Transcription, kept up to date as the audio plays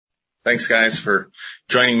Thanks, guys, for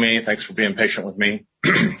joining me. Thanks for being patient with me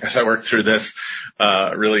as I work through this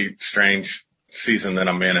really strange season that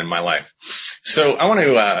I'm in my life. So I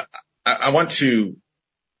want to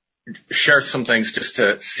share some things, just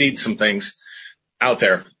to seed some things out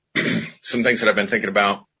there, some things that I've been thinking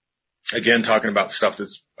about. Again, talking about stuff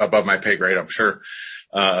that's above my pay grade, I'm sure.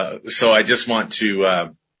 So I just want to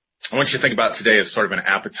I want you to think about today as sort of an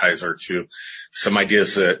appetizer to some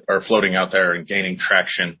ideas that are floating out there and gaining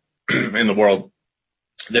traction in the world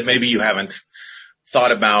that maybe you haven't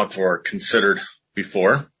thought about or considered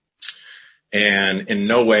before. And in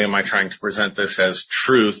no way am I trying to present this as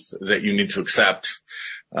truth that you need to accept.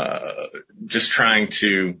 Just trying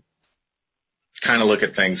to kind of look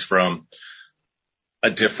at things from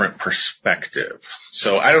a different perspective.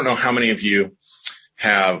 So I don't know how many of you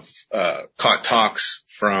have caught talks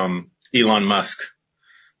from Elon Musk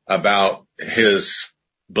about his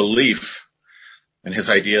belief and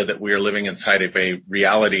his idea that we are living inside of a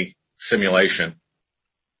reality simulation.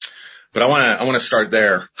 But I want to start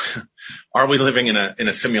there. Are we living in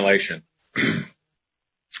a simulation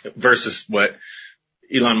versus what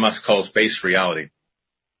Elon Musk calls base reality?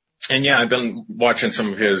 And yeah, I've been watching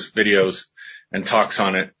some of his videos and talks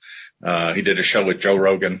on it. He did a show with Joe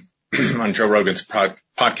Rogan on Joe Rogan's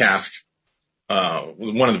podcast.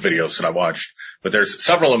 One of the videos that I watched, but there's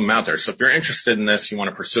several of them out there. So if you're interested in this, you want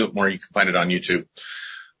to pursue it more, you can find it on YouTube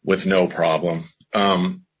with no problem.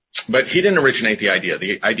 But he didn't originate the idea.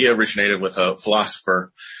 The idea originated with a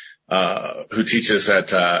philosopher, who teaches at,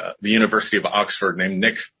 the University of Oxford named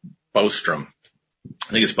Nick Bostrom.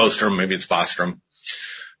 I think it's Bostrom, maybe it's Bostrom.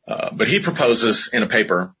 But he proposes in a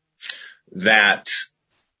paper that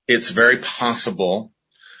it's very possible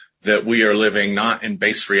that we are living not in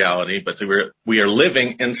base reality, but that we are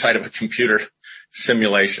living inside of a computer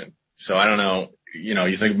simulation. So I don't know,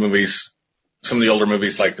 you think of movies, some of the older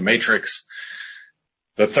movies like The Matrix,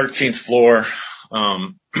 The 13th Floor,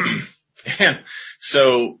 and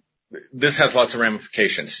so this has lots of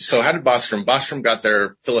ramifications. So how did Bostrom got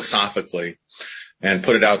there philosophically and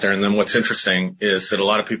put it out there. And then what's interesting is that a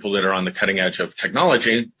lot of people that are on the cutting edge of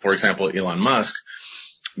technology, for example, Elon Musk,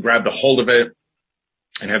 grabbed a hold of it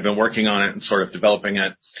and have been working on it and sort of developing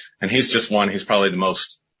it. And he's just one. He's probably the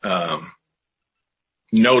most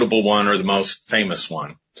notable one or the most famous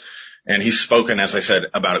one. And he's spoken, as I said,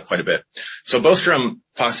 about it quite a bit. So Bostrom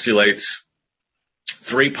postulates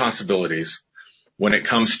three possibilities when it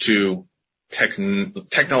comes to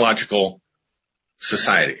technological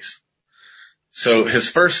societies. So his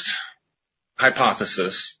first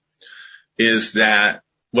hypothesis is that,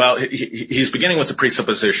 well, he's beginning with the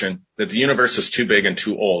presupposition that the universe is too big and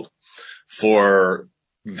too old for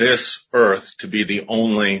this Earth to be the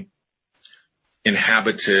only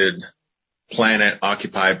inhabited planet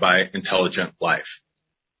occupied by intelligent life.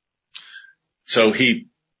 So he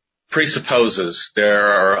presupposes there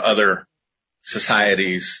are other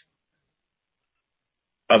societies,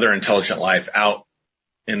 other intelligent life out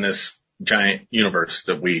in this giant universe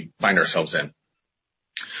that we find ourselves in.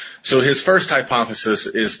 So his first hypothesis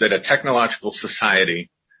is that a technological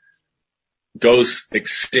society goes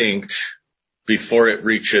extinct before it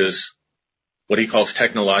reaches what he calls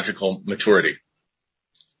technological maturity.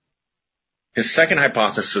 His second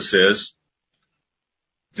hypothesis is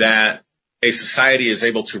that a society is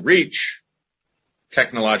able to reach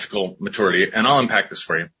technological maturity, and I'll unpack this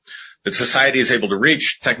for you. That society is able to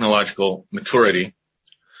reach technological maturity,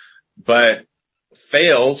 but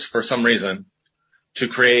fails for some reason to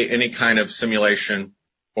create any kind of simulation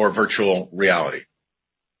or virtual reality.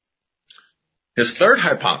 His third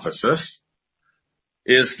hypothesis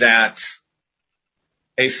is that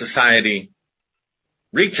a society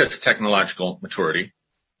reaches technological maturity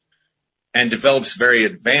and develops very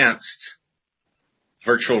advanced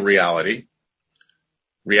virtual reality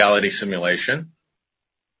simulation,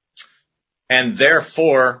 and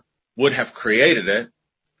therefore would have created it.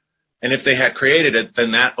 And if they had created it,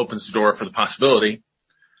 then that opens the door for the possibility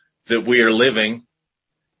that we are living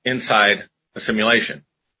inside a simulation.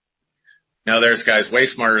 Now, there's guys way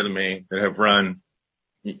smarter than me that have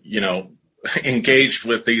engaged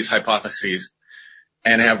with these hypotheses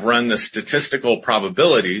and have run the statistical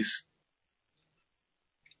probabilities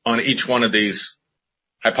on each one of these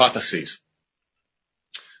hypotheses.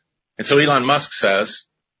 And so Elon Musk says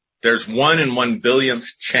there's 1 in 1 billionth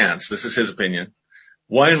chance, this is his opinion,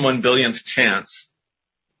 1 in 1 billionth chance,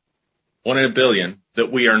 1 in a billion,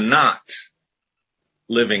 that we are not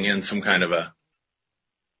living in some kind of a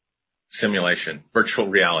simulation, virtual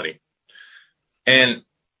reality. And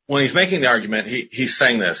when he's making the argument, he's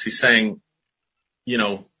saying this. He's saying,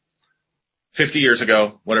 50 years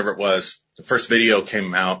ago, whatever it was, the first video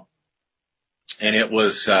came out and it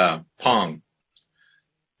was Pong.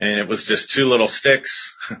 And it was just two little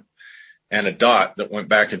sticks and a dot that went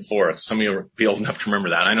back and forth. Some of you will be old enough to remember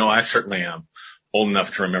that. I know I certainly am old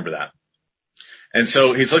enough to remember that. And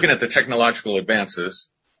so he's looking at the technological advances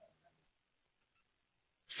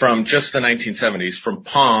from just the 1970s, from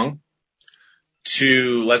Pong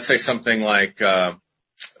to, let's say, something like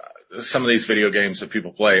some of these video games that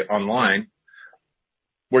people play online,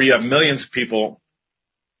 where you have millions of people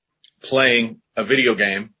playing a video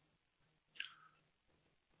game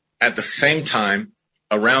at the same time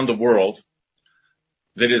around the world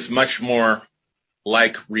that is much more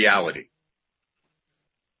like reality.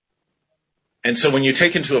 And so when you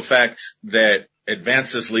take into effect that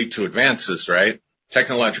advances lead to advances, right?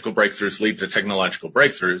 Technological breakthroughs lead to technological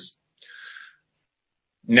breakthroughs.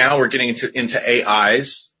 Now we're getting into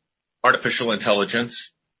AIs, artificial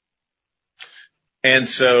intelligence. And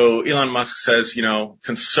so Elon Musk says,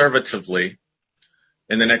 conservatively,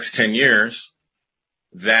 in the next 10 years,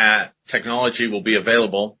 that technology will be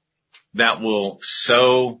available that will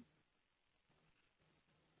so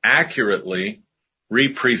accurately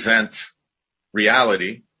represent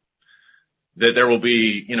reality that there will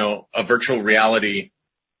be, a virtual reality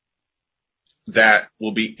that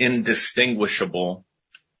will be indistinguishable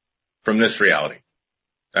from this reality.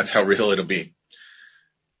 That's how real it'll be.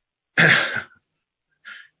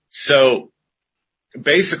 So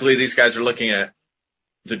basically, these guys are looking at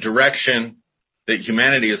the direction that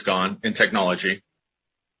humanity has gone in technology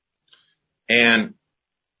and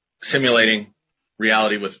simulating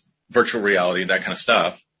reality with virtual reality, that kind of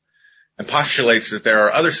stuff, and postulates that there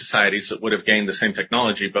are other societies that would have gained the same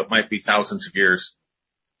technology but might be thousands of years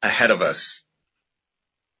ahead of us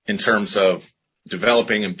in terms of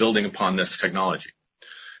developing and building upon this technology.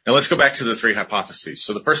 Now let's go back to the three hypotheses.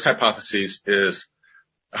 So the first hypothesis is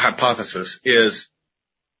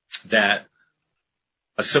that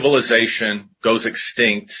a civilization goes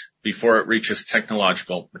extinct before it reaches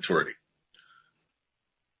technological maturity.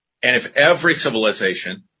 And if every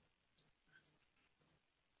civilization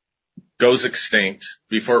goes extinct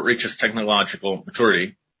before it reaches technological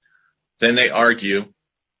maturity, then they argue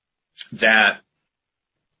that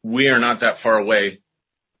we are not that far away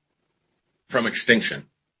from extinction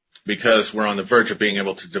because we're on the verge of being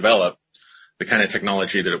able to develop the kind of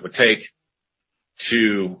technology that it would take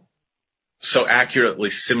to so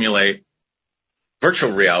accurately simulate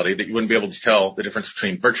virtual reality that you wouldn't be able to tell the difference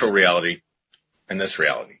between virtual reality and this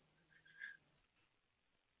reality.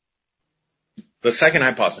 The second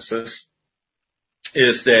hypothesis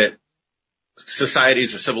is that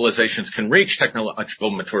societies or civilizations can reach technological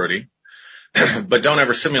maturity, but don't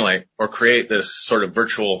ever simulate or create this sort of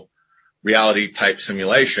virtual reality type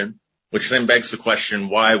simulation, which then begs the question,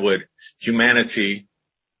 why would humanity,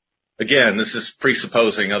 again, this is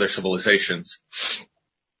presupposing other civilizations,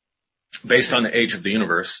 based on the age of the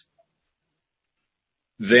universe,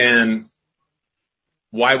 then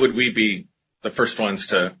why would we be the first ones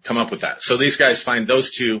to come up with that? So these guys find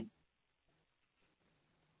those two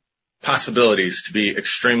possibilities to be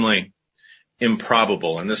extremely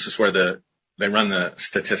improbable, and this is where they run the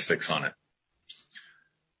statistics on it.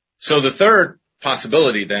 So the third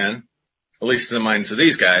possibility then, at least in the minds of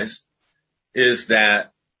these guys, is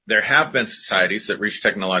that there have been societies that reach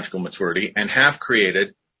technological maturity and have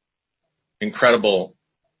created incredible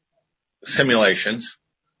simulations,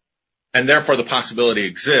 and therefore the possibility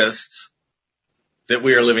exists that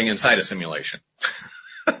we are living inside a simulation.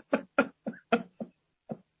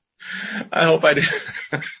 I hope I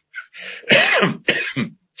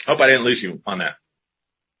didn't lose you on that.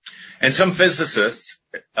 And some physicists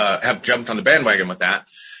have jumped on the bandwagon with that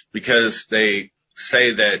because they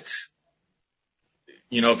say that,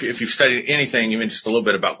 if you've studied anything, even just a little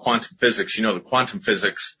bit about quantum physics, that quantum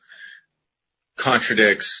physics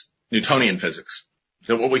contradicts Newtonian physics.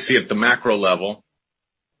 That what we see at the macro level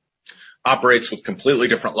operates with completely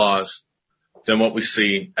different laws than what we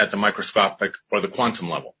see at the microscopic or the quantum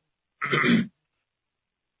level.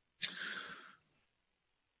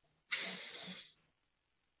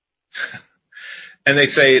 And they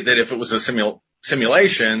say that if it was a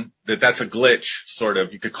simulation, that's a glitch, sort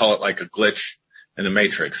of. You could call it like a glitch in the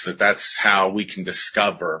matrix, that's how we can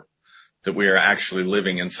discover that we are actually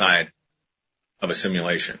living inside of a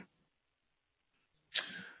simulation.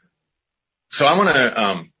 So I want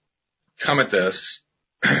to come at this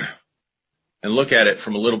and look at it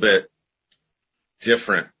from a little bit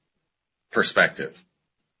different perspective.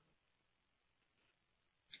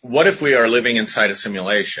 What if we are living inside a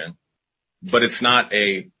simulation, but it's not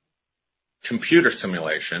a computer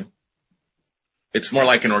simulation? It's more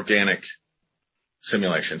like an organic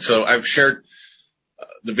simulation. So I've shared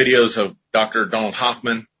the videos of Dr. Donald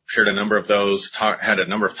Hoffman, shared a number of those, had a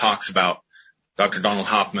number of talks about Dr. Donald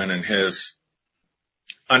Hoffman and his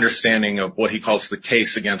understanding of what he calls the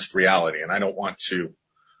case against reality. And I don't want to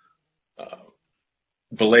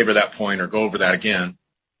belabor that point or go over that again,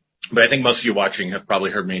 but I think most of you watching have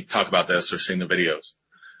probably heard me talk about this or seen the videos.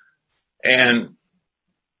 And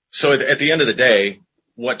so at the end of the day,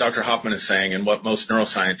 what Dr. Hoffman is saying and what most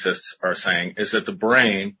neuroscientists are saying is that the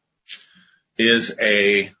brain is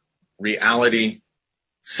a reality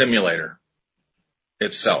simulator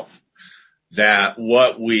itself. That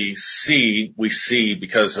what we see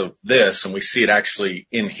because of this, and we see it actually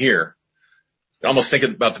in here. You almost think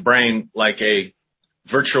about the brain like a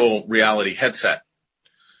virtual reality headset.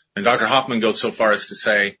 And Dr. Hoffman goes so far as to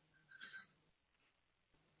say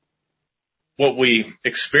what we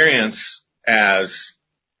experience as,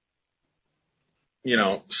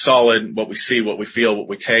 solid, what we see, what we feel, what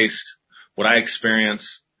we taste, what I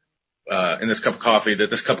experience in this cup of coffee, that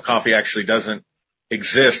this cup of coffee actually doesn't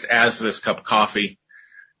exist as this cup of coffee.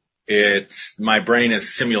 My brain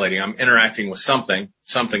is simulating. I'm interacting with something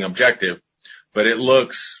objective, but it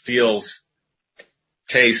looks, feels,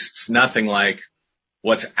 tastes nothing like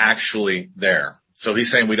what's actually there. So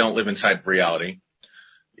he's saying we don't live inside reality.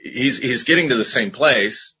 He's getting to the same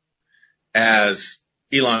place as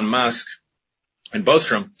Elon Musk and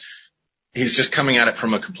Bostrom. He's just coming at it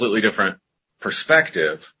from a completely different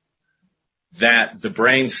perspective, that the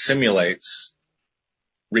brain simulates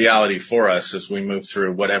reality for us as we move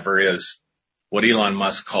through whatever is what Elon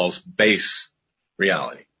Musk calls base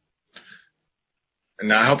reality.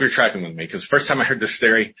 And I hope you're tracking with me, because the first time I heard this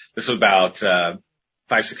theory, this was about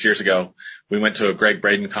 5-6 years ago. We went to a Greg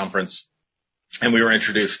Braden conference and we were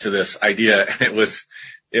introduced to this idea, and it was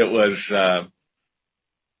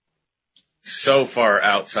so far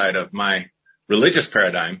outside of my religious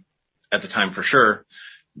paradigm at the time, for sure,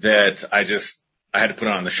 that I had to put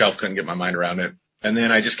it on the shelf, couldn't get my mind around it. And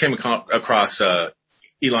then I just came across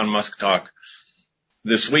Elon Musk talk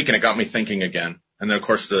this week, and it got me thinking again. And then, of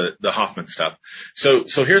course, the Hoffman stuff. So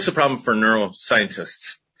here's the problem for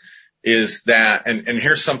neuroscientists is that, and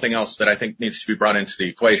here's something else that I think needs to be brought into the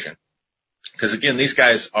equation. Because again, these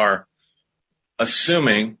guys are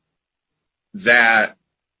assuming that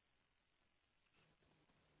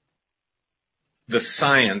the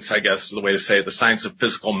science, I guess is the way to say it, the science of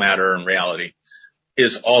physical matter and reality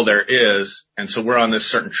is all there is. And so we're on this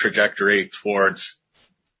certain trajectory towards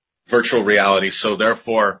virtual reality. So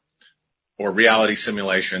therefore, or reality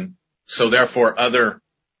simulation. So therefore, other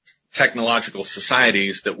technological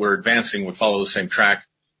societies that we're advancing would follow the same track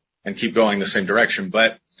and keep going the same direction.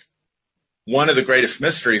 But one of the greatest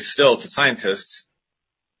mysteries still to scientists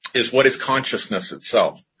is what is consciousness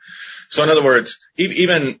itself. So in other words,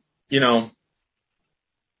 even,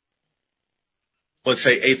 let's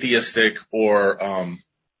say atheistic or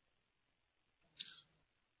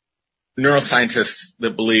neuroscientists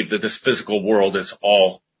that believe that this physical world is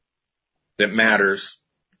all that matters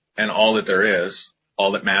and all that there is,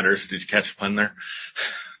 all that matters. Did you catch the pun there?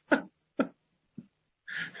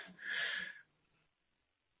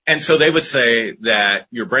 And so they would say that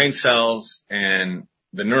your brain cells and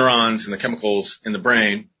the neurons and the chemicals in the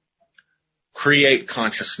brain create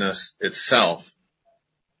consciousness itself.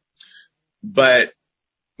 But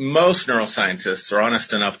most neuroscientists are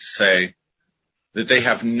honest enough to say that they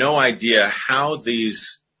have no idea how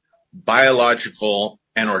these biological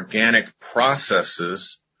and organic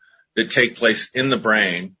processes that take place in the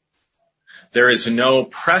brain, there is no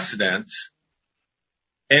precedent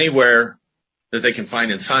anywhere that they can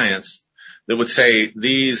find in science that would say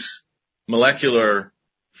these molecular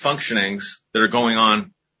functionings that are going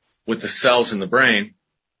on with the cells in the brain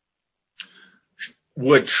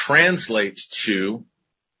would translate to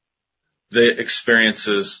the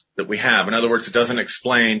experiences that we have. In other words, it doesn't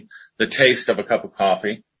explain the taste of a cup of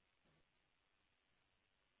coffee.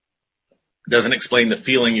 It doesn't explain the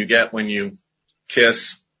feeling you get when you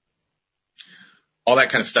kiss, all that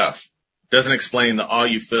kind of stuff. It doesn't explain the awe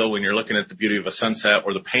you feel when you're looking at the beauty of a sunset,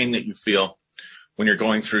 or the pain that you feel when you're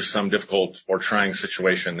going through some difficult or trying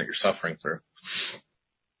situation that you're suffering through.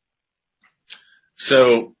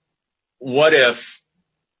 So what if,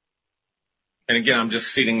 and again, I'm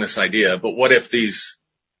just seeding this idea, but what if these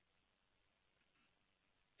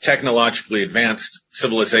technologically advanced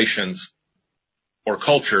civilizations or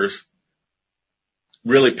cultures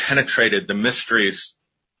really penetrated the mysteries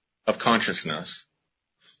of consciousness?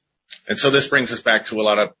 And so this brings us back to a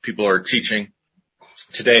lot of people are teaching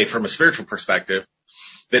today from a spiritual perspective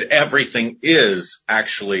that everything is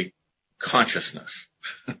actually consciousness.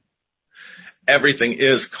 everything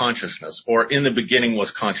is consciousness, or in the beginning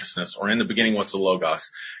was consciousness, or in the beginning was the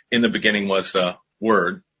Logos, in the beginning was the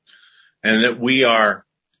Word, and that we are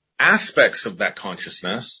aspects of that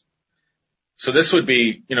consciousness. So this would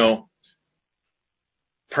be,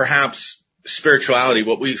 perhaps spirituality,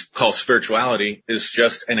 what we call spirituality, is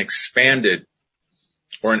just an expanded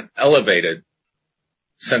or an elevated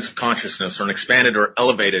sense of consciousness, or an expanded or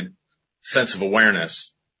elevated sense of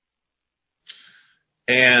awareness.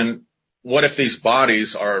 And what if these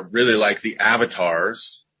bodies are really like the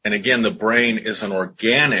avatars? And again, the brain is an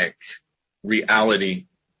organic reality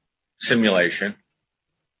simulation.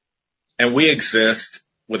 And we exist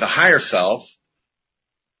with a higher self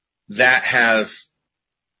that has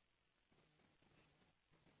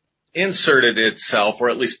inserted itself, or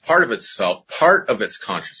at least part of itself, part of its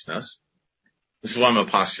consciousness. This is what I'm going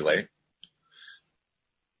to postulate.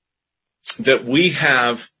 That we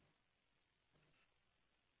have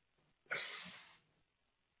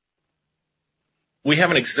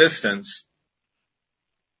an existence,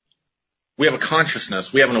 we have a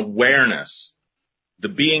consciousness, we have an awareness, the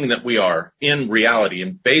being that we are in reality,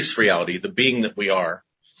 in base reality, the being that we are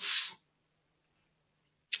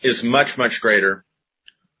is much, much greater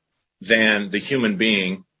than the human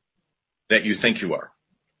being that you think you are.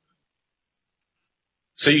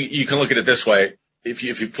 So you can look at it this way. If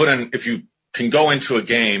you can go into a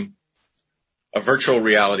game, a virtual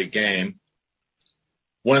reality game,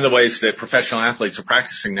 one of the ways that professional athletes are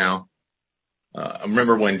practicing now, I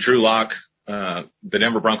remember when Drew Lock, the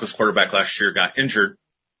Denver Broncos quarterback last year, got injured.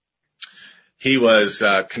 He was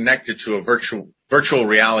connected to a virtual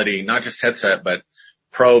reality, not just headset, but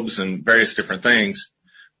probes and various different things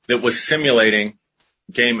that was simulating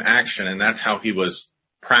game action, and that's how he was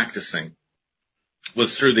practicing,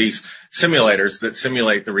 was through these simulators that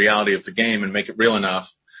simulate the reality of the game and make it real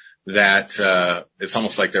enough that it's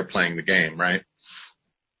almost like they're playing the game, right?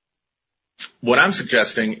 What I'm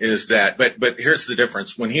suggesting is that, but here's the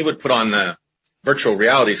difference. When he would put on the virtual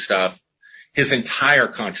reality stuff, his entire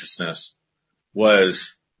consciousness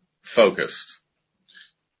was focused.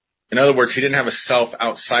 In other words, he didn't have a self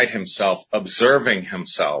outside himself observing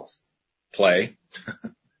himself play.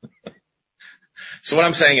 So what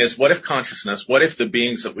I'm saying is, what if consciousness, what if the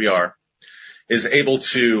beings that we are is able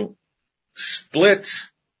to split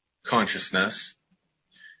consciousness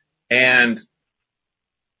and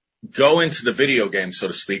go into the video game, so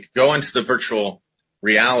to speak, go into the virtual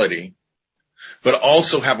reality, but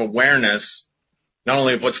also have awareness not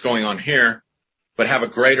only of what's going on here, but have a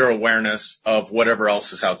greater awareness of whatever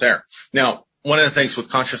else is out there. Now, one of the things with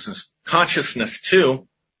consciousness too,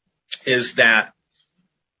 is that,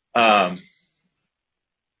 I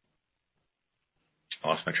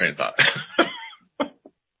lost my train of thought.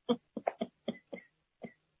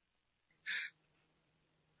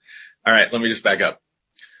 All right, let me just back up.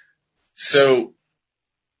 So,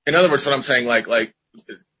 in other words, what I'm saying, like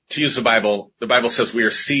to use the Bible says we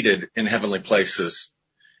are seated in heavenly places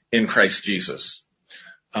in Christ Jesus.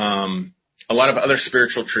 A lot of other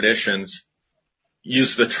spiritual traditions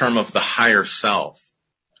use the term of the higher self.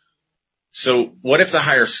 So what if the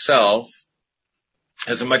higher self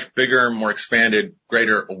has a much bigger, more expanded,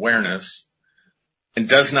 greater awareness and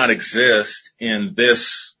does not exist in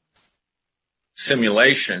this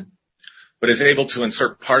simulation, but is able to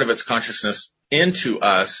insert part of its consciousness into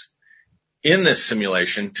us in this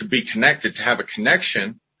simulation to be connected, to have a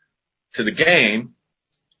connection to the game,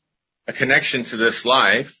 a connection to this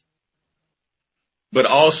life, but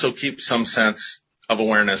also keep some sense of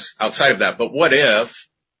awareness outside of that. But what if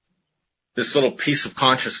this little piece of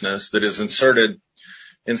consciousness that is inserted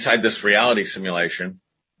inside this reality simulation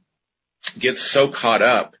gets so caught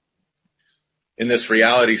up in this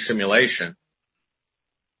reality simulation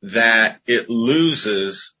that it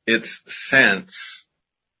loses its sense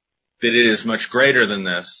that it is much greater than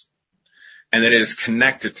this and that it is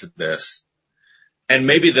connected to this. And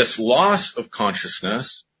maybe this loss of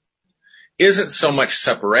consciousness isn't so much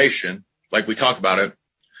separation, like we talk about it.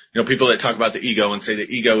 People that talk about the ego and say the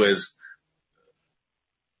ego is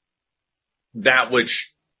that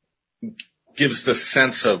which gives the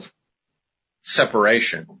sense of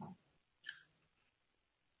separation.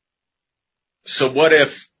 So what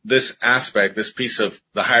if this aspect, this piece of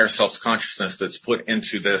the higher self's consciousness that's put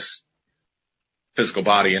into this physical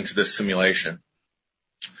body, into this simulation,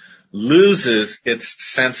 loses its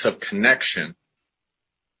sense of connection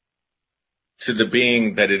to the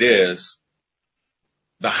being that it is,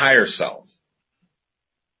 the higher self,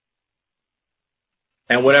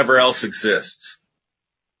 and whatever else exists?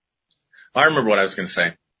 I remember what I was going to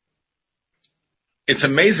say. It's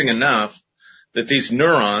amazing enough that these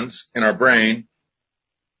neurons in our brain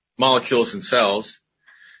molecules and cells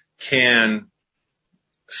can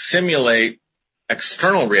simulate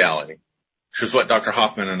external reality, which is what Dr.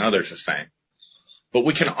 Hoffman and others are saying. But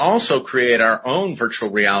we can also create our own virtual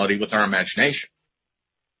reality with our imagination.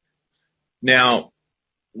 Now,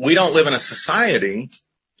 we don't live in a society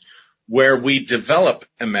where we develop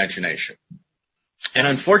imagination. And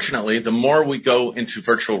unfortunately, the more we go into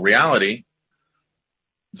virtual reality,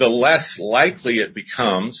 the less likely it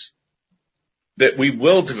becomes that we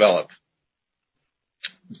will develop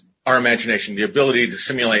our imagination, the ability to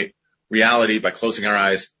simulate reality by closing our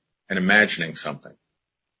eyes and imagining something.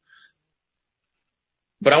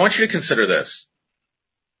 But I want you to consider this.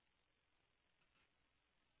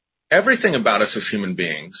 Everything about us as human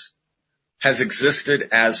beings has existed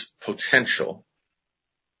as potential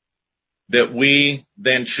that we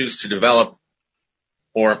then choose to develop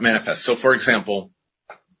or manifest. So, for example,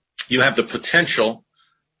 you have the potential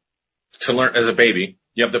to learn as a baby.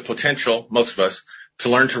 You have the potential, most of us, to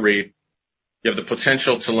learn to read. You have the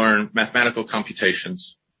potential to learn mathematical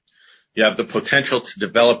computations. You have the potential to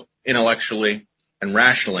develop intellectually and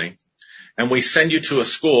rationally. And we send you to a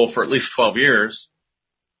school for at least 12 years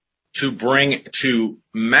to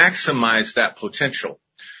maximize that potential,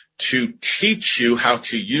 to teach you how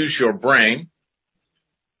to use your brain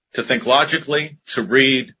to think logically, to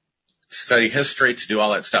read, study history, to do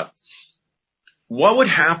all that stuff. What would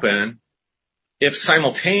happen if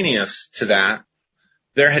simultaneous to that,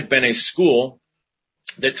 there had been a school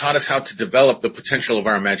that taught us how to develop the potential of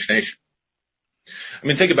our imagination? I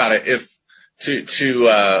mean, think about it. If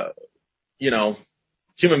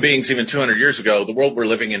human beings even 200 years ago, the world we're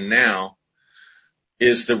living in now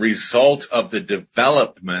is the result of the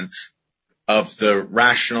development of the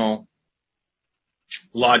rational,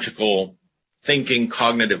 logical, thinking,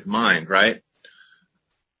 cognitive mind, right?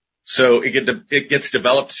 So it gets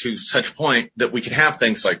developed to such a point that we can have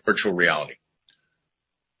things like virtual reality.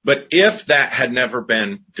 But if that had never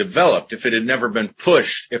been developed, if it had never been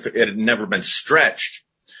pushed, if it had never been stretched,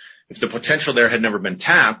 if the potential there had never been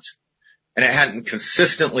tapped, and it hadn't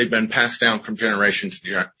consistently been passed down from generation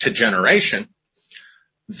to generation,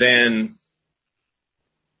 then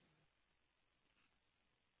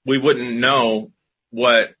we wouldn't know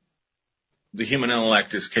what the human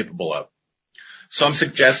intellect is capable of. So I'm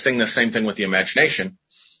suggesting the same thing with the imagination.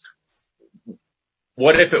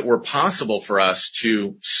 What if it were possible for us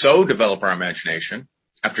to so develop our imagination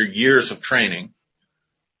after years of training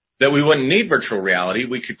that we wouldn't need virtual reality?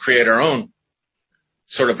 We could create our own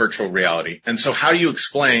sort of virtual reality. And so how do you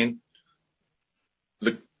explain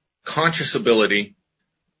the conscious ability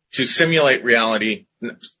to simulate reality,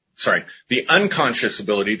 the unconscious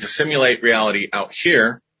ability to simulate reality out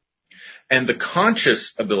here, and the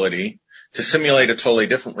conscious ability to simulate a totally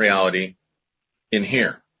different reality in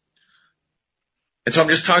here? And so I'm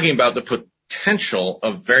just talking about the potential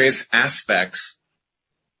of various aspects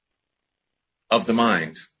of the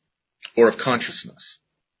mind or of consciousness.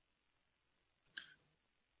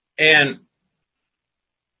 And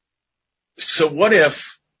so what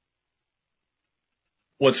if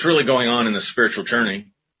what's really going on in the spiritual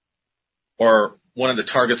journey, or one of the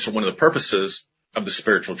targets or one of the purposes of the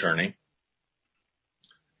spiritual journey,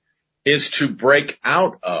 is to break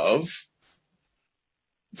out of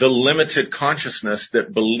the limited consciousness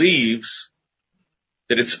that believes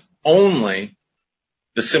that it's only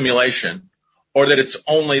the simulation, or that it's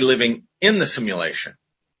only living in the simulation?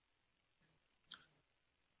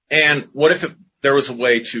 And what if there was a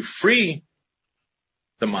way to free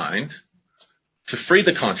the mind, to free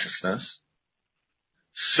the consciousness,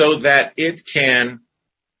 so that it can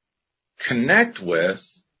connect with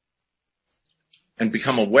and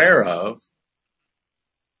become aware of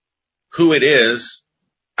who it is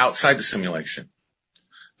outside the simulation,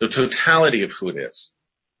 the totality of who it is,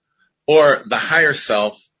 or the higher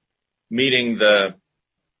self meeting the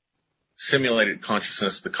simulated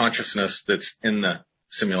consciousness, the consciousness that's in the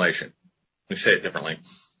simulation. Let me say it differently.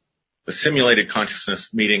 The simulated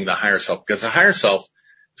consciousness meeting the higher self, because the higher self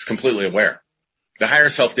is completely aware. The higher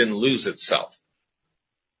self didn't lose itself.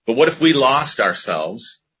 But what if we lost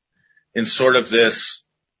ourselves in sort of this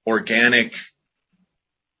organic,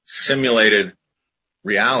 simulated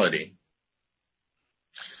reality?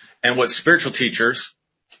 And what spiritual teachers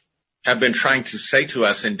have been trying to say to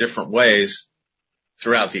us in different ways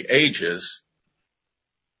throughout the ages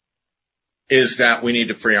is that we need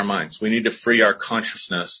to free our minds. We need to free our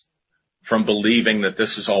consciousness from believing that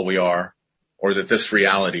this is all we are, or that this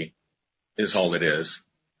reality is all it is.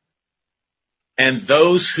 And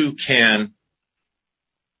those who can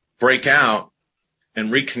break out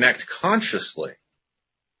and reconnect consciously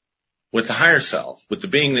with the higher self, with the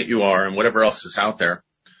being that you are and whatever else is out there,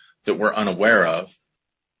 that we're unaware of,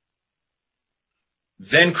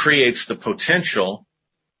 then creates the potential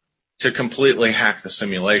to completely hack the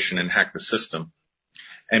simulation and hack the system.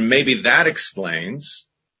 And maybe that explains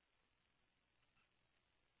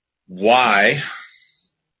why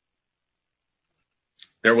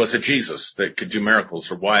there was a Jesus that could do miracles,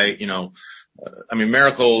 or why,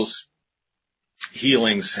 miracles,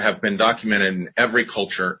 healings have been documented in every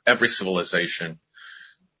culture, every civilization.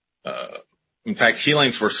 In fact,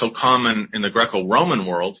 healings were so common in the Greco-Roman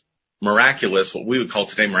world, miraculous, what we would call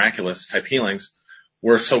today miraculous type healings,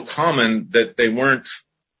 were so common that they weren't,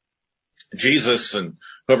 Jesus and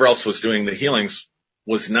whoever else was doing the healings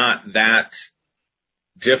was not that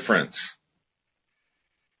different.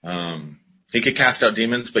 He could cast out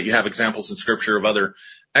demons, but you have examples in Scripture of other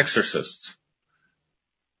exorcists.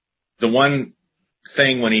 The one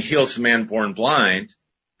thing when he heals a man born blind,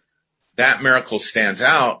 that miracle stands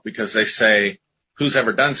out because they say, who's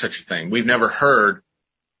ever done such a thing? We've never heard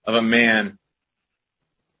of a man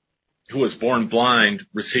who was born blind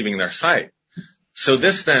receiving their sight. So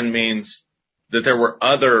this then means that there were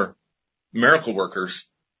other miracle workers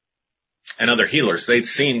and other healers. They'd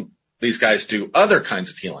seen these guys do other kinds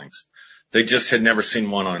of healings. They just had never seen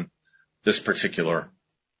one on this particular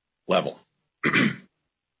level.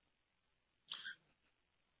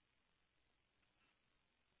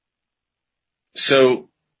 So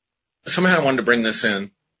somehow I wanted to bring this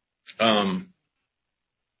in. I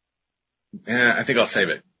think I'll save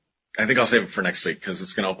it. I think I'll save it for next week because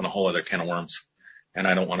it's going to open a whole other can of worms, and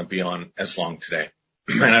I don't want to be on as long today.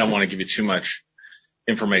 And I don't want to give you too much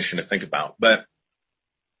information to think about. But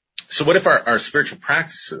so what if our spiritual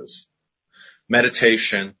practices,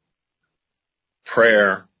 meditation,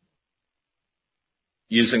 prayer,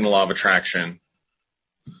 using the law of attraction,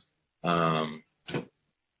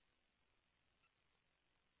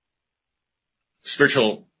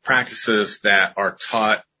 spiritual practices that are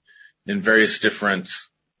taught in various different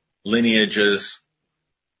lineages,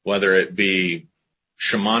 whether it be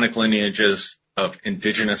shamanic lineages of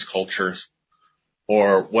indigenous cultures,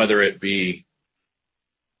 or whether it be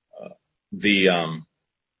the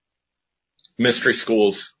mystery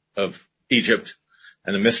schools of Egypt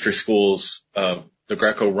and the mystery schools of the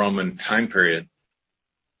Greco-Roman time period,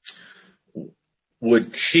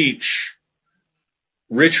 would teach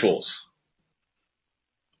rituals.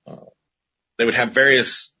 They would have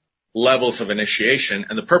various levels of initiation,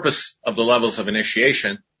 and the purpose of the levels of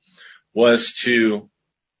initiation was to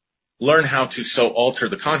learn how to so alter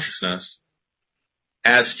the consciousness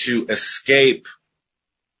as to escape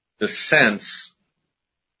the sense,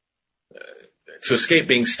 to escape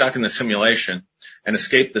being stuck in the simulation and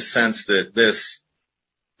escape the sense that this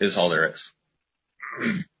is all there is.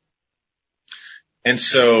 And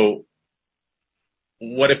so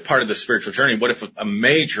what if part of the spiritual journey, what if a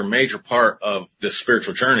major, major part of the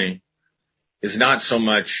spiritual journey is not so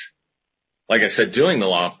much, like I said, doing the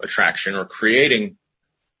law of attraction or creating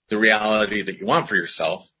the reality that you want for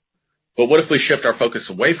yourself, but what if we shift our focus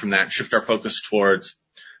away from that, shift our focus towards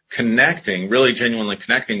connecting, really genuinely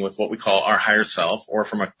connecting with what we call our higher self, or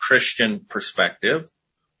from a Christian perspective,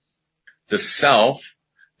 the self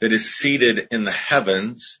that is seated in the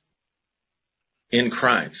heavens in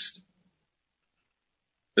Christ.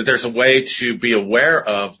 That there's a way to be aware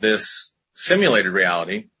of this simulated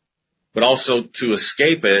reality, but also to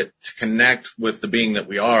escape it, to connect with the being that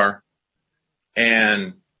we are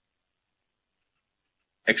and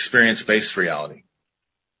experience base reality.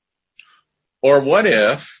 Or what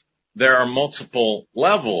if there are multiple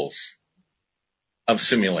levels of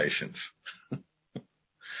simulations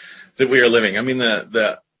that we are living? I mean,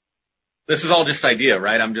 this is all just idea,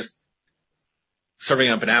 right? I'm just serving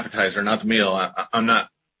up an appetizer, not the meal. I'm not,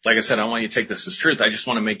 like I said, I don't want you to take this as truth. I just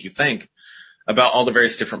want to make you think about all the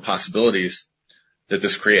various different possibilities that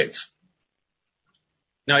this creates.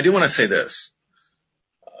 Now, I do want to say this.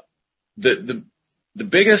 The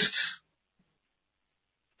biggest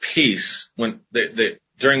piece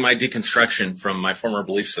during my deconstruction from my former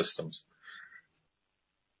belief systems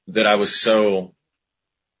that I was so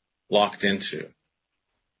locked into,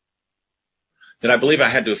 that I believe I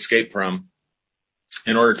had to escape from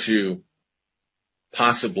in order to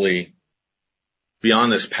possibly be on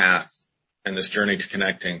this path and this journey to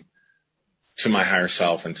connecting to my higher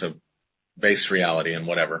self and to base reality and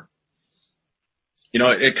whatever. You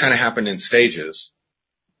know, it kind of happened in stages.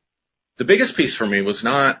 The biggest piece for me was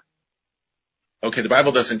not, okay, the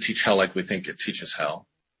Bible doesn't teach hell like we think it teaches hell.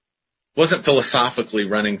 It wasn't philosophically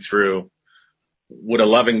running through, would a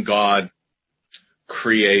loving God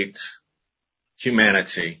create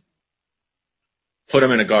humanity, put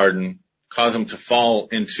them in a garden, cause them to fall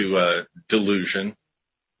into a delusion,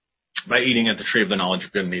 by eating at the tree of the knowledge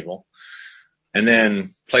of good and evil, and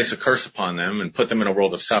then place a curse upon them and put them in a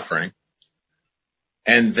world of suffering,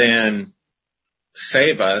 and then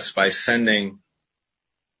save us by sending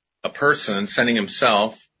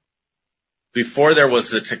himself before there was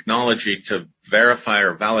the technology to verify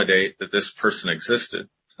or validate that this person existed,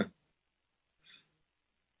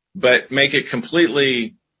 but make it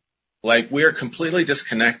completely, like we are completely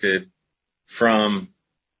disconnected from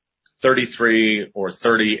 33 or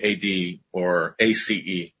 30 AD or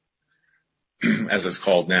ACE, as it's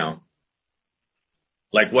called now.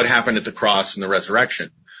 Like what happened at the cross and the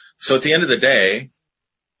resurrection. So at the end of the day,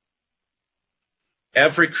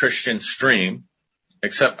 every Christian stream,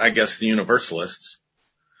 except I guess the Universalists,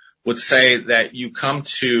 would say that you come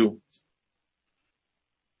to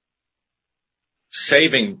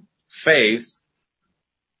saving faith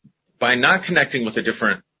by not connecting with a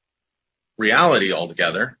different reality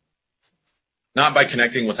altogether, not by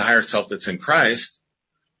connecting with the higher self that's in Christ,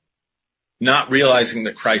 not realizing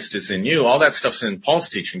that Christ is in you. All that stuff's in Paul's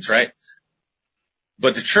teachings, right?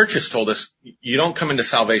 But the church has told us you don't come into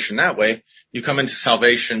salvation that way. You come into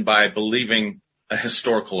salvation by believing a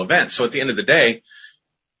historical event. So at the end of the day,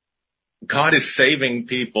 God is saving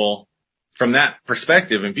people from that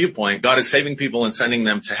perspective and viewpoint. God is saving people and sending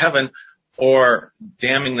them to heaven or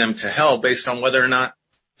damning them to hell based on whether or not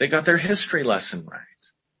they got their history lesson right.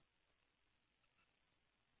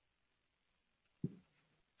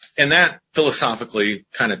 And that philosophically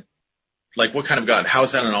kind of, like, what kind of God? How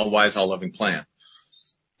is that an all-wise, all-loving plan?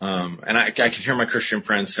 And I can hear my Christian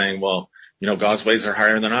friends saying, well, you know, God's ways are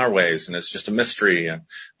higher than our ways, and it's just a mystery.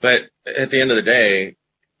 But at the end of the day,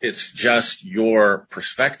 it's just your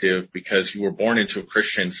perspective because you were born into a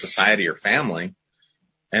Christian society or family,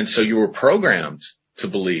 and so you were programmed to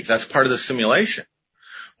believe. That's part of the simulation.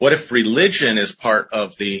 What if religion is part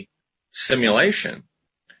of the simulation?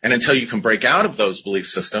 And until you can break out of those belief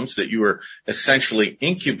systems that you were essentially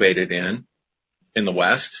incubated in the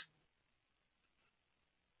West,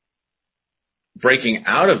 breaking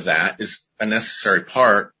out of that is a necessary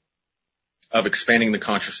part of expanding the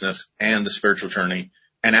consciousness and the spiritual journey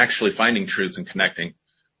and actually finding truth and connecting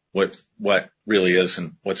with what really is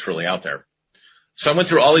and what's really out there. So I went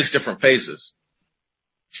through all these different phases,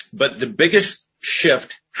 but the biggest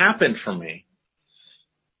shift happened for me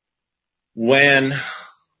when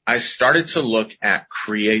I started to look at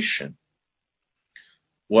creation,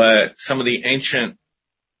 what some of the ancient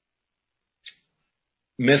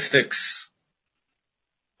mystics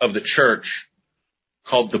of the church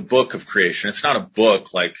called the book of creation. It's not a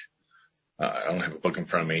book like, I don't have a book in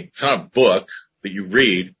front of me. It's not a book that you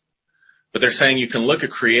read, but they're saying you can look at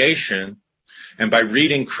creation, and by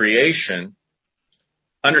reading creation,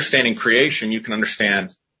 understanding creation, you can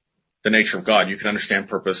understand the nature of God. You can understand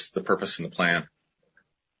the purpose and the plan,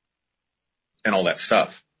 and all that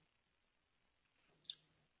stuff.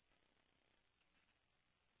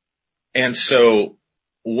 And so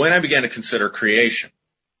when I began to consider creation,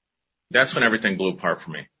 that's when everything blew apart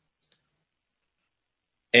for me.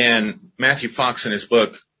 And Matthew Fox, in his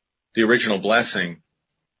book, The Original Blessing,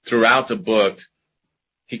 throughout the book,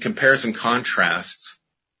 he compares and contrasts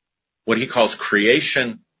what he calls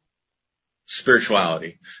creation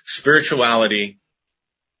spirituality. Spirituality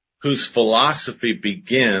whose philosophy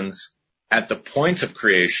begins at the point of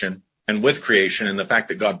creation and with creation and the fact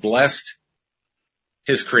that God blessed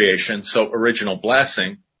his creation, so original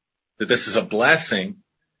blessing, that this is a blessing,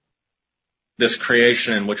 this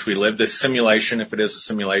creation in which we live, this simulation, if it is a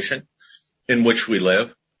simulation, in which we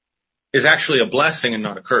live, is actually a blessing and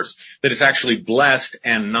not a curse. That it's actually blessed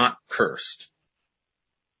and not cursed.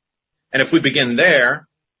 And if we begin there,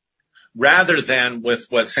 rather than with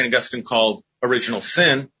what St. Augustine called original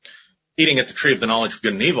sin, eating at the tree of the knowledge of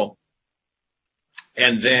good and evil,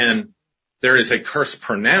 and then there is a curse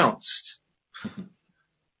pronounced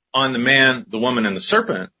on the man, the woman, and the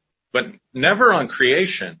serpent, but never on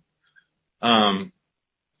creation.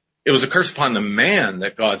 It was a curse upon the man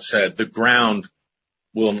that God said, the ground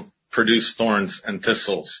will produce thorns and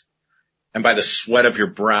thistles, and by the sweat of your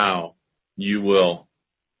brow you will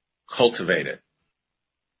cultivate it.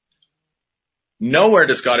 Nowhere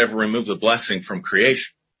does God ever remove the blessing from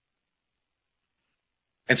creation.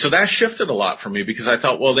 And so that shifted a lot for me because I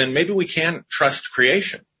thought, well, then maybe we can trust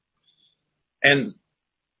creation. And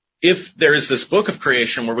if there is this book of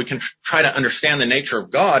creation where we can try to understand the nature of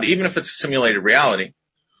God, even if it's a simulated reality,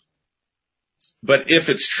 but if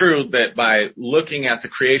it's true that by looking at the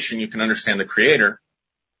creation you can understand the Creator,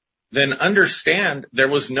 then understand there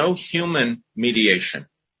was no human mediation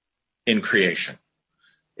in creation.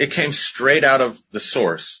 It came straight out of the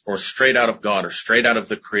source, or straight out of God, or straight out of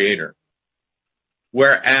the Creator.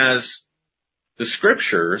 Whereas the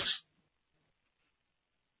scriptures,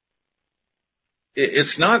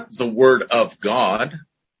 it's not the word of God,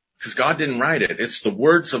 because God didn't write it. It's the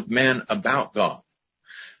words of men about God.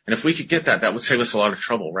 And if we could get that, that would save us a lot of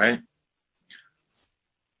trouble, right?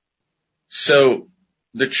 So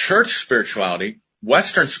the church spirituality,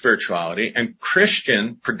 Western spirituality, and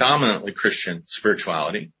predominantly Christian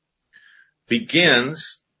spirituality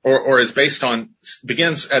begins at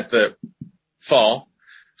the fall.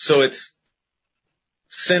 So it's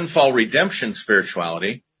sin, fall, redemption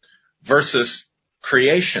spirituality versus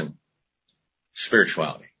creation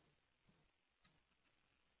spirituality.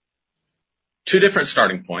 Two different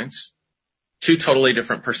starting points, two totally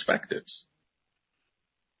different perspectives.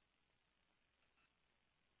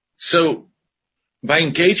 So by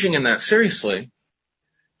engaging in that seriously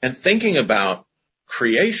and thinking about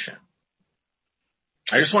creation,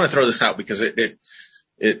 I just want to throw this out because it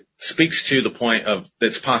speaks to the point of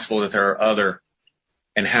it's possible that there are other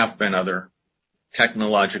and have been other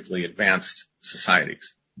technologically advanced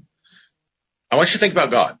societies. I want you to think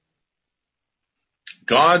about God.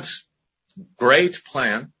 God's great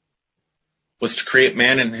plan was to create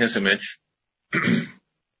man in his image and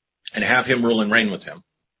have him rule and reign with him,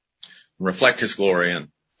 reflect his glory and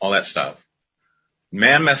all that stuff.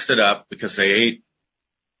 Man messed it up because they ate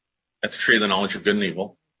at the tree of the knowledge of good and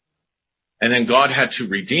evil. And then God had to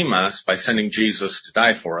redeem us by sending Jesus to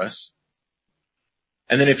die for us.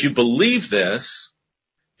 And then if you believe this,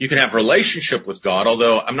 you can have a relationship with God,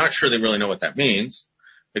 although I'm not sure they really know what that means,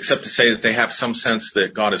 except to say that they have some sense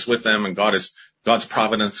that God is with them and God's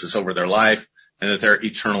providence is over their life and that they're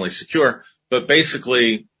eternally secure. But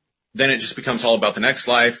basically, then it just becomes all about the next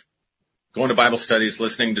life, going to Bible studies,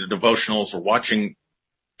 listening to devotionals or watching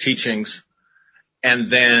teachings. And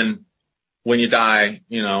then when you die,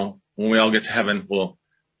 when we all get to heaven, we'll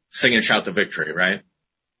sing and shout the victory, right?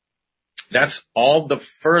 That's all the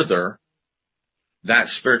further that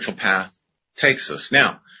spiritual path takes us.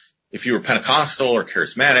 Now, if you were Pentecostal or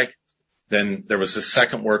charismatic, then there was this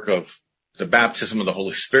second work of the baptism of the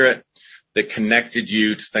Holy Spirit that connected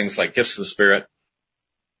you to things like gifts of the Spirit.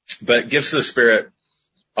 But gifts of the Spirit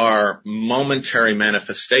are momentary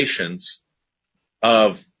manifestations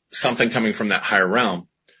of something coming from that higher realm.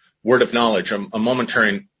 Word of knowledge, a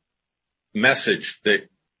momentary message that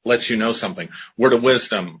lets you know something. Word of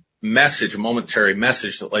wisdom, a momentary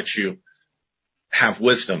message that lets you have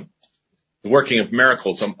wisdom. The working of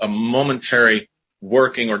miracles, a momentary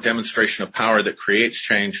working or demonstration of power that creates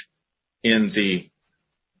change in the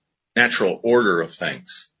natural order of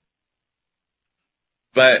things.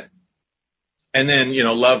 And then,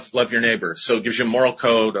 love your neighbor. So it gives you a moral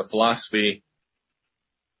code, a philosophy,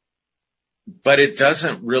 but it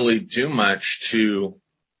doesn't really do much to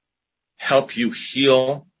help you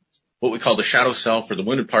heal what we call the shadow self or the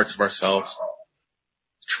wounded parts of ourselves,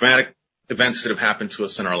 traumatic events that have happened to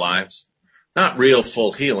us in our lives. Not real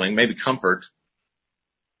full healing, maybe comfort.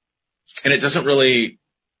 And it doesn't really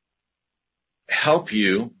help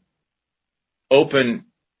you open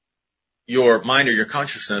your mind or your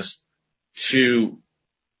consciousness to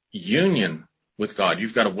union with God.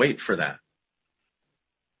 You've got to wait for that.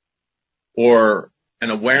 Or an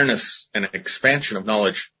awareness and an expansion of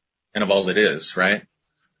knowledge and of all that is, right?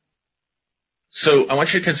 So I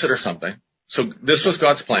want you to consider something. So this was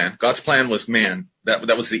God's plan. God's plan was man. That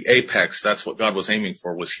was the apex. That's what God was aiming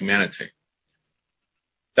for, was humanity.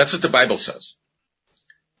 That's what the Bible says.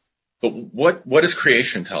 But what does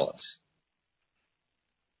creation tell us?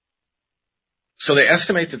 So they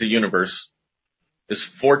estimate that the universe is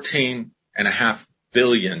 14.5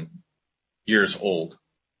 billion years old.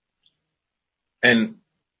 And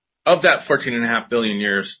of that 14.5 billion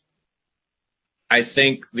years, I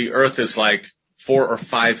think the earth is like 4 or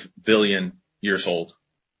 5 billion years old.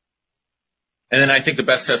 And then I think the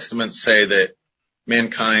best estimates say that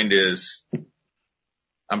mankind is,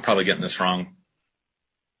 I'm probably getting this wrong,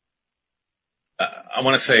 I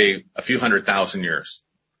want to say a few 100,000 years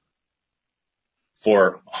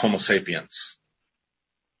for Homo sapiens.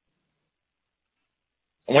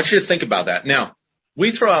 I want you to think about that. Now,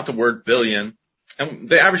 we throw out the word billion, and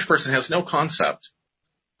the average person has no concept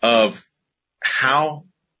of how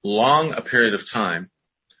long a period of time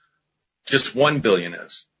just 1 billion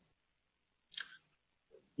is.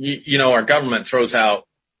 Our government throws out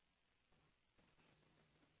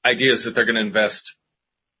ideas that they're going to invest.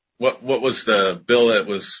 What was the bill that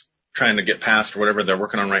was trying to get passed or whatever they're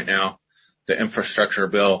working on right now? The infrastructure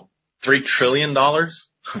bill, $3 trillion.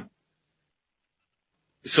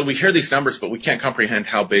 So we hear these numbers, but we can't comprehend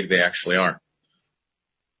how big they actually are.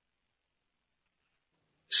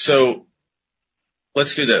 So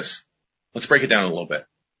let's do this. Let's break it down a little bit.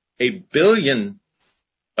 A billion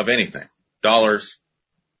of anything, dollars,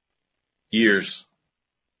 years,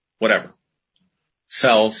 whatever,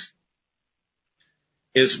 cells,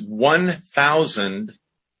 is 1,000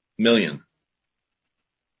 million.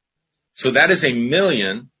 So that is a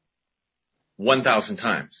million 1,000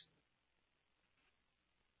 times.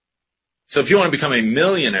 So if you want to become a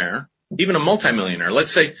millionaire, even a multimillionaire,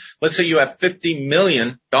 let's say you have $50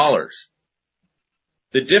 million.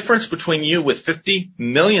 The difference between you with $50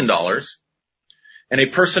 million and a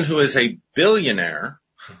person who is a billionaire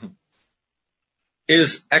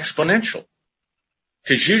is exponential.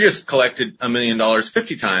 Because you just collected $1 million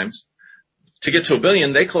 50 times. To get to $1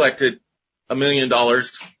 billion, they collected $1 million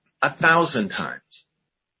 1,000 times.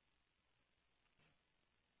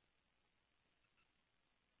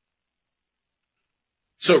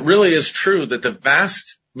 So it really is true that the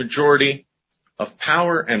vast majority of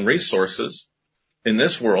power and resources in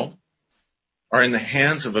this world are in the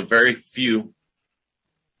hands of a very few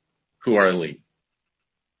who are elite.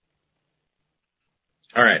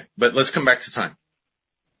 All right, but let's come back to time.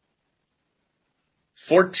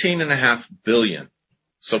 14.5 billion.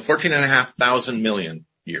 So 14.5 thousand million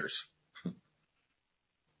years.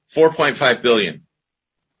 4.5 billion.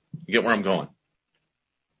 You get where I'm going.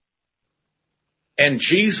 And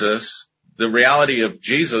Jesus, the reality of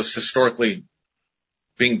Jesus historically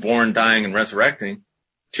being born, dying, and resurrecting,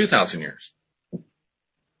 2,000 years.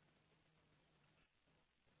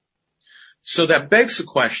 So that begs the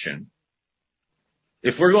question,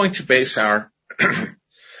 if we're going to base our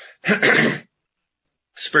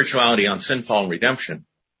spirituality on sin, fall, and redemption,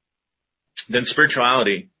 then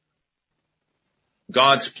spirituality,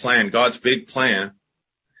 God's plan, God's big plan,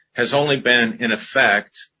 has only been in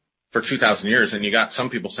effect for 2,000 years. And you got some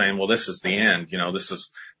people saying, well, this is the end, this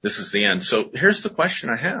is the end. So here's the question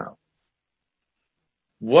I have.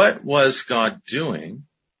 What was God doing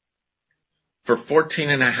for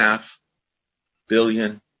 14.5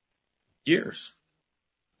 billion years?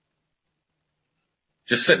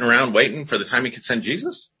 Just sitting around waiting for the time he could send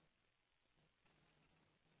Jesus?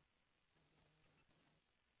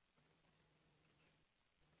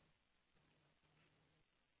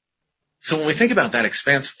 So when we think about that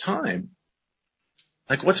expanse of time,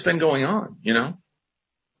 like what's been going on,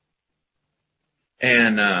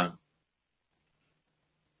 And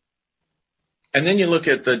then you look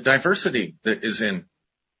at the diversity that is in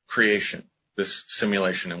creation, this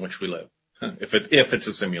simulation in which we live, if it's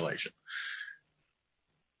a simulation.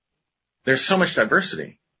 There's so much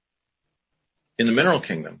diversity in the mineral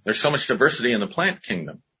kingdom. There's so much diversity in the plant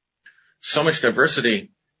kingdom. So much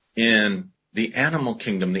diversity in the animal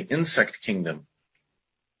kingdom, the insect kingdom.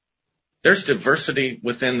 There's diversity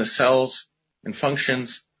within the cells and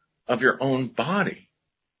functions of your own body.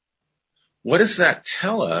 What does that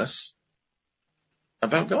tell us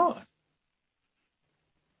about God?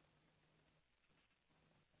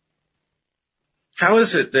 How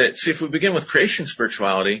is it that, if we begin with creation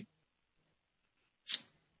spirituality,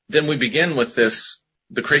 then we begin with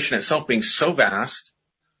the creation itself being so vast,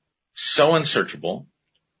 so unsearchable.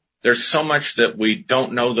 There's so much that we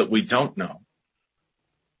don't know that we don't know.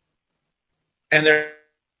 And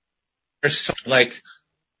there's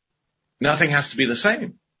nothing has to be the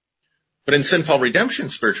same. But in sin, fall, redemption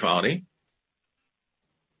spirituality,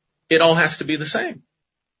 it all has to be the same.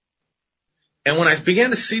 And when I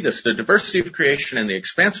began to see this, the diversity of creation and the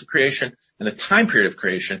expanse of creation and the time period of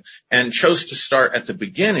creation, and chose to start at the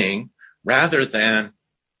beginning rather than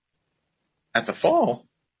at the fall,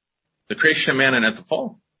 the creation of man and at the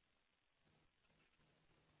fall,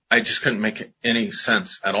 I just couldn't make any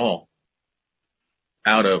sense at all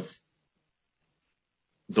out of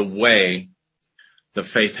the way the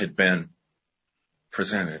faith had been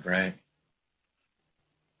presented, right?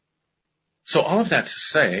 So all of that to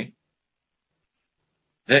say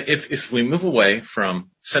that if we move away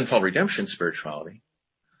from sin, fall, redemption spirituality,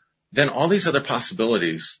 then all these other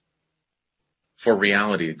possibilities for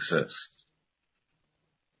reality exist.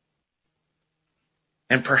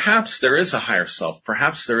 And perhaps there is a higher self.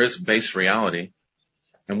 Perhaps there is base reality,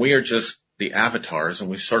 and we are just the avatars, and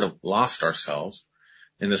we've sort of lost ourselves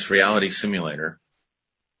in this reality simulator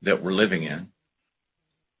that we're living in.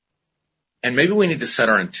 And maybe we need to set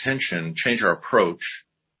our intention, change our approach,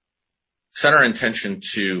 set our intention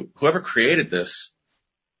to whoever created this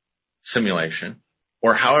simulation,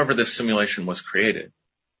 or however this simulation was created.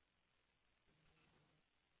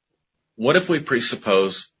 What if we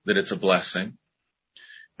presuppose that it's a blessing,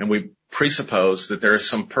 and we presuppose that there is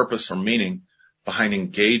some purpose or meaning behind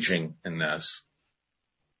engaging in this?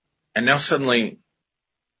 And now suddenly,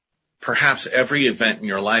 perhaps every event in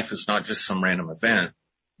your life is not just some random event,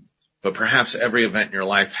 but perhaps every event in your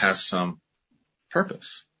life has some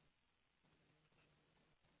purpose.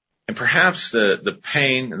 And perhaps the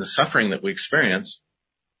pain and the suffering that we experience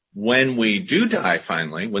when we do die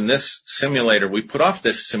finally, when this simulator, we put off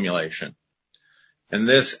this simulation, and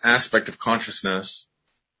this aspect of consciousness,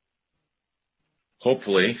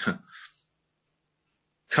 hopefully,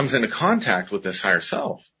 comes into contact with this higher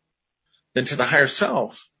self, then to the higher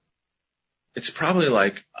self, it's probably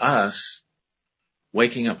like us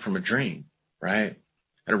waking up from a dream, right?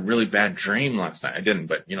 I had a really bad dream last night. I didn't,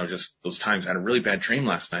 but just those times I had a really bad dream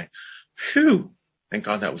last night. Phew. Thank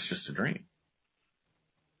God that was just a dream.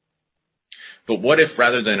 But what if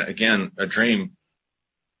rather than, again, a dream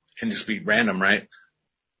can just be random, right?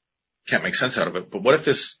 Can't make sense out of it. But what if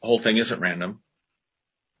this whole thing isn't random?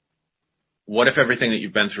 What if everything that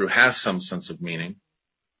you've been through has some sense of meaning,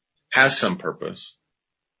 has some purpose?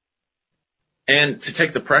 And to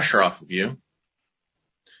take the pressure off of you,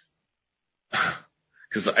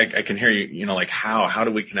 because I can hear you, like how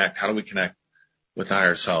do we connect? How do we connect with the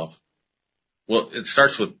higher self? Well, it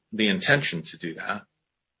starts with the intention to do that,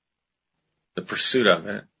 the pursuit of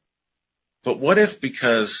it. But what if,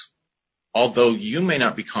 because although you may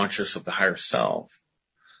not be conscious of the higher self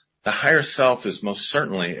is most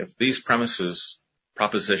certainly, if these premises,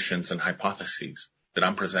 propositions, and hypotheses that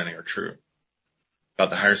I'm presenting are true about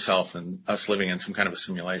the higher self and us living in some kind of a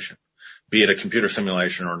simulation, be it a computer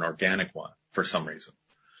simulation or an organic one for some reason.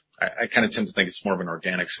 I kind of tend to think it's more of an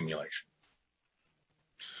organic simulation.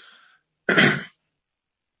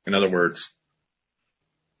 In other words,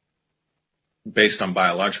 based on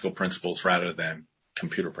biological principles rather than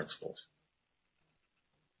computer principles.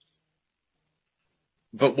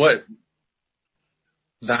 But what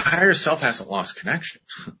the higher self hasn't lost connection.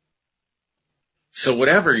 So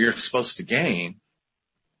whatever you're supposed to gain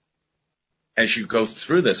as you go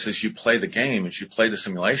through this, as you play the game, as you play the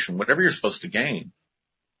simulation, whatever you're supposed to gain,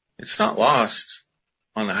 it's not lost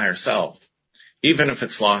on the higher self, even if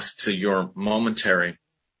it's lost to your momentary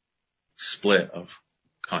split of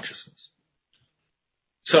consciousness.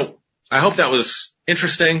 So I hope that was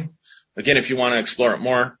interesting. Again, if you want to explore it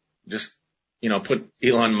more, just, put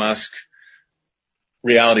Elon Musk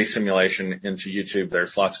reality simulation into YouTube.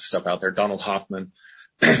 There's lots of stuff out there. Donald Hoffman,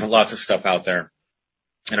 lots of stuff out there.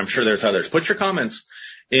 And I'm sure there's others. Put your comments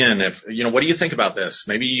in. If, what do you think about this?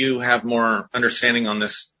 Maybe you have more understanding on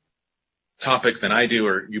this topic than I do,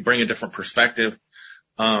 or you bring a different perspective.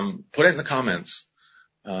 Put it in the comments.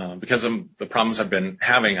 Because of the problems I've been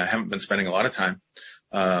having, I haven't been spending a lot of time,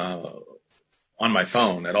 on my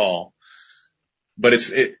phone at all. But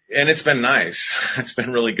it's been nice. It's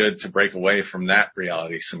been really good to break away from that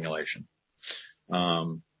reality simulation,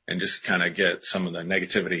 and just kind of get some of the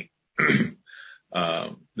negativity,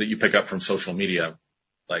 that you pick up from social media,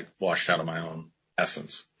 like washed out of my own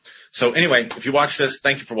essence. So anyway, if you watch this,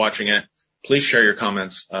 thank you for watching it. Please share your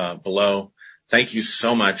comments, below. Thank you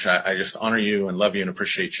so much. I just honor you and love you and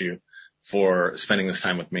appreciate you for spending this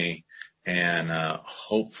time with me. And,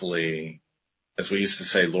 hopefully, as we used to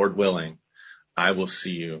say, Lord willing, I will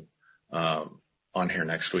see you, on here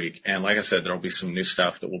next week. And like I said, there'll be some new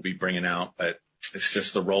stuff that we'll be bringing out, but it's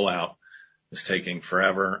just the rollout is taking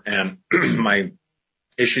forever. And my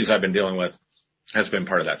issues I've been dealing with has been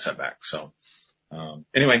part of that setback. So,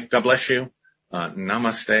 anyway, God bless you.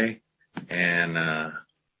 Namaste and,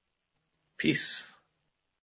 peace.